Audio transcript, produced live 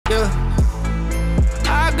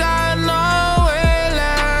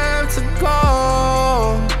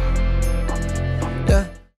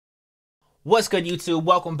What's good, YouTube?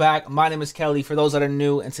 Welcome back. My name is Kelly for those that are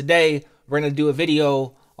new, and today we're going to do a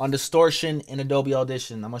video on distortion in Adobe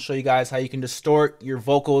Audition. I'm going to show you guys how you can distort your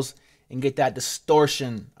vocals and get that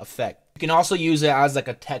distortion effect. You can also use it as like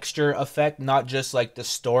a texture effect, not just like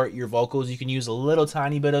distort your vocals. You can use a little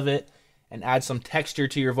tiny bit of it and add some texture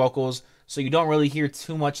to your vocals so you don't really hear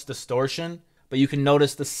too much distortion, but you can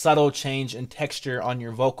notice the subtle change in texture on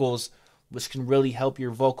your vocals, which can really help your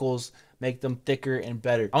vocals make them thicker and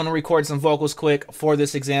better. I'm gonna record some vocals quick for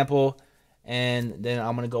this example, and then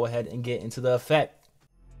I'm gonna go ahead and get into the effect.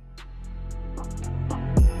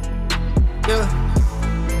 Yeah.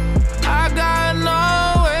 I got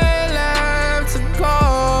nowhere left to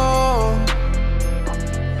go.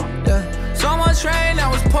 Yeah. So much rain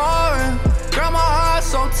that was pouring. Girl, my heart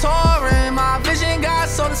so torn. My vision got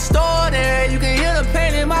so distorted. You can hear the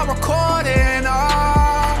pain in my recording.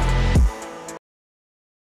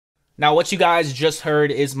 Now, what you guys just heard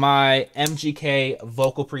is my MGK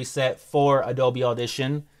vocal preset for Adobe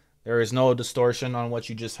Audition. There is no distortion on what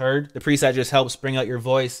you just heard. The preset just helps bring out your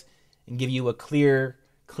voice and give you a clear,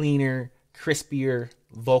 cleaner, crispier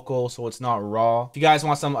vocal so it's not raw. If you guys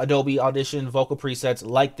want some Adobe Audition vocal presets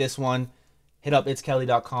like this one, hit up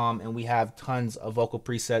itskelly.com and we have tons of vocal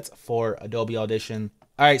presets for Adobe Audition.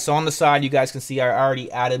 All right, so on the side, you guys can see I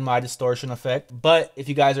already added my distortion effect, but if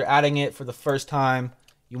you guys are adding it for the first time,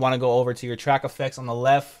 you want to go over to your track effects on the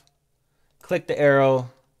left, click the arrow,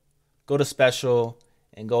 go to special,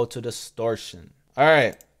 and go to distortion. All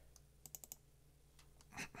right.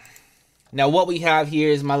 Now what we have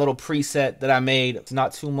here is my little preset that I made. It's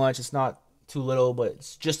not too much, it's not too little, but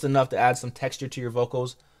it's just enough to add some texture to your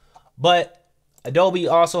vocals. But Adobe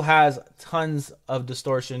also has tons of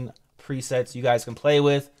distortion presets you guys can play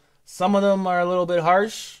with. Some of them are a little bit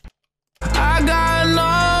harsh. I got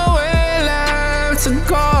nowhere left to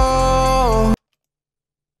go.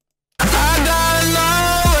 I got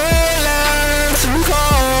nowhere left to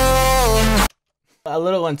go. A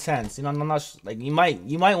little intense, you know. I'm not like you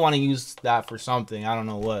might want to use that for something. I don't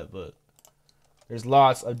know what, but there's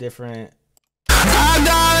lots of different. I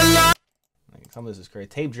got like, some of this is crazy.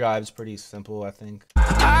 Tape drive is pretty simple, I think.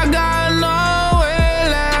 I got nowhere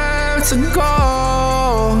left to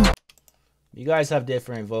go. You guys have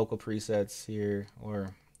different vocal presets here,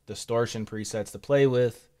 or distortion presets to play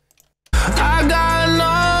with. I got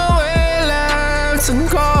nowhere left to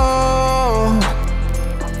go.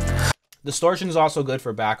 Distortion is also good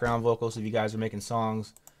for background vocals. If you guys are making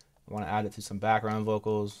songs, you want to add it to some background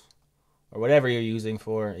vocals, or whatever you're using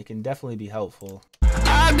for, it can definitely be helpful.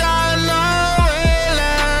 I got nowhere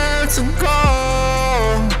left to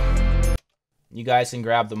go. You guys can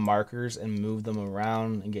grab the markers and move them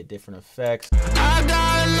around and get different effects. I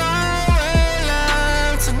got nowhere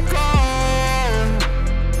left to go.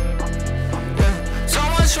 Yeah. So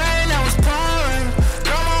much rain that was pouring.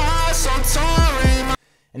 Girl, my heart so torn.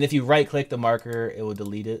 And if you right click the marker, it will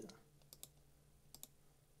delete it.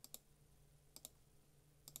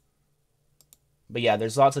 But yeah,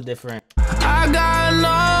 there's lots of different. I got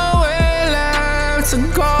nowhere left to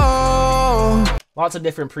go. Lots of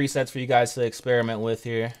different presets for you guys to experiment with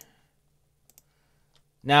here.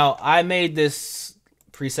 Now, I made this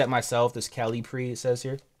preset myself, this Kelli pre, it says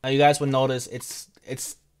here. Now, you guys would notice it's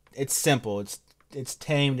simple. It's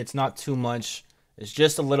tamed. It's not too much. It's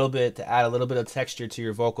just a little bit to add a little bit of texture to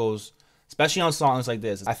your vocals, especially on songs like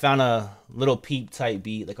this. I found a little peep type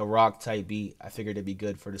beat, like a rock type beat. I figured it'd be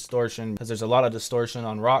good for distortion because there's a lot of distortion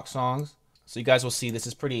on rock songs. So you guys will see this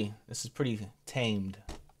is pretty tamed.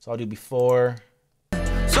 So I'll do before.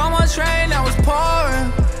 So much rain that was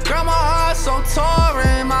pouring. Girl, my heart so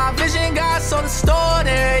torn. My vision got so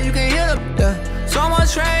distorted. You can hear the So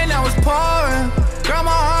much rain that was pouring. Girl,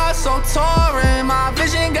 my heart so torn. My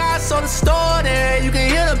vision got so distorted. You can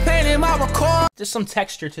hear the pain in my record. Just some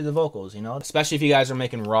texture to the vocals, you know? Especially if you guys are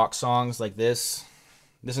making rock songs like this.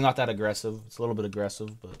 This is not that aggressive. It's a little bit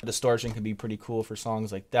aggressive, but distortion can be pretty cool for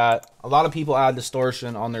songs like that. A lot of people add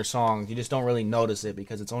distortion on their songs. You just don't really notice it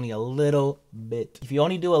because it's only a little bit. If you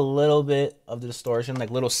only do a little bit of the distortion,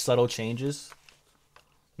 like little subtle changes,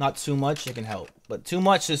 not too much, it can help. But too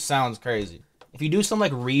much just sounds crazy. If you do some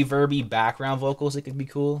like reverby background vocals, it could be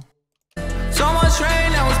cool. So much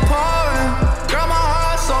rain that was pouring. Girl, my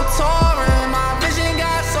heart so torn. My vision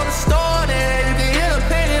got so distorted. You can hear the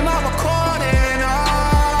pain in my recording.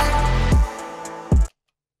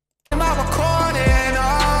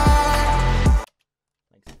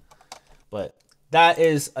 But that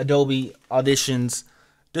is Adobe Audition's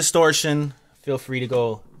distortion. Feel free to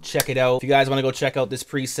go check it out. If you guys want to go check out this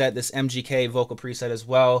preset, this MGK vocal preset as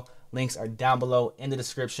well, links are down below in the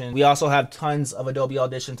description. We also have tons of Adobe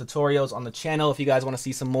Audition tutorials on the channel if you guys want to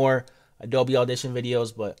see some more Adobe Audition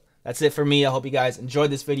videos. But that's it for me. I hope you guys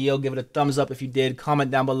enjoyed this video. Give it a thumbs up if you did. Comment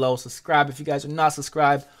down below. Subscribe if you guys are not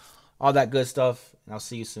subscribed. All that good stuff. And I'll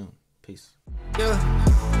see you soon. Peace. Yeah.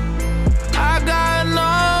 I got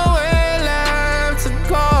nowhere left to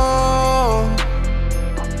go.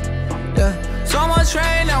 Yeah. So much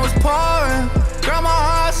rain that was pouring. Girl, my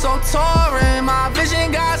heart so torn. My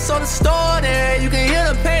vision got so distorted. You can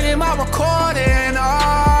hear the pain in my recording.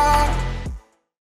 Oh.